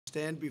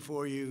stand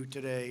before you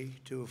today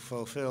to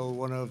fulfill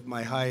one of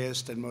my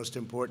highest and most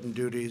important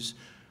duties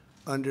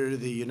under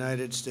the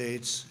United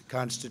States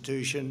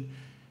Constitution,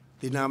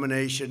 the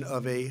nomination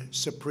of a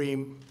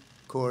Supreme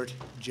Court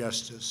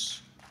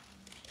Justice.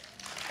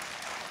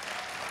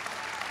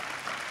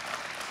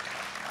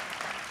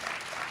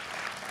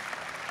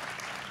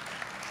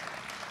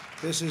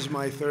 This is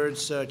my third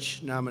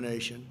such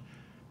nomination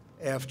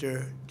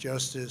after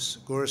Justice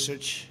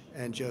Gorsuch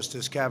and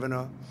Justice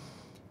Kavanaugh,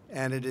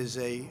 and it is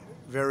a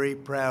very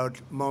proud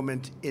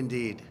moment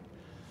indeed.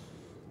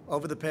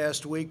 Over the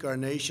past week, our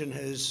nation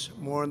has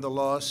mourned the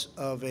loss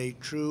of a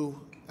true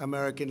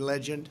American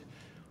legend.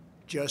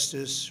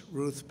 Justice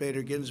Ruth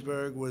Bader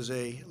Ginsburg was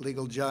a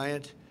legal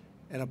giant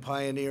and a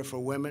pioneer for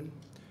women.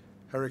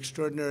 Her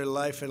extraordinary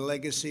life and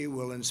legacy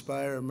will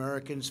inspire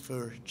Americans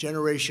for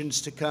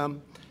generations to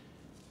come.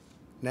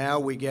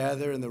 Now we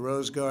gather in the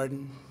Rose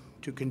Garden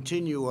to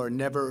continue our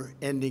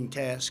never-ending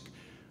task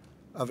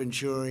of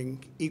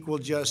ensuring equal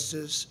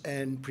justice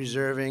and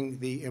preserving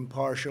the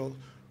impartial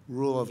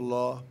rule of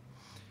law.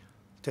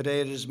 Today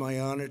it is my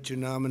honor to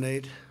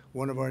nominate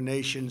one of our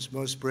nation's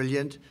most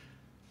brilliant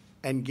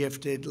and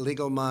gifted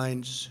legal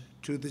minds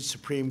to the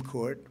Supreme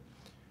Court.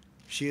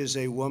 She is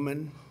a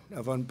woman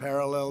of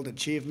unparalleled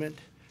achievement,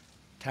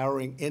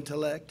 towering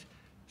intellect,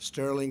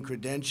 sterling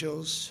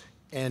credentials,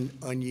 and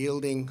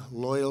unyielding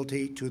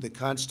loyalty to the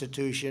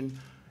Constitution,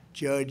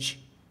 Judge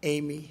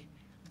Amy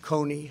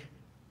Coney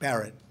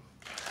Barrett.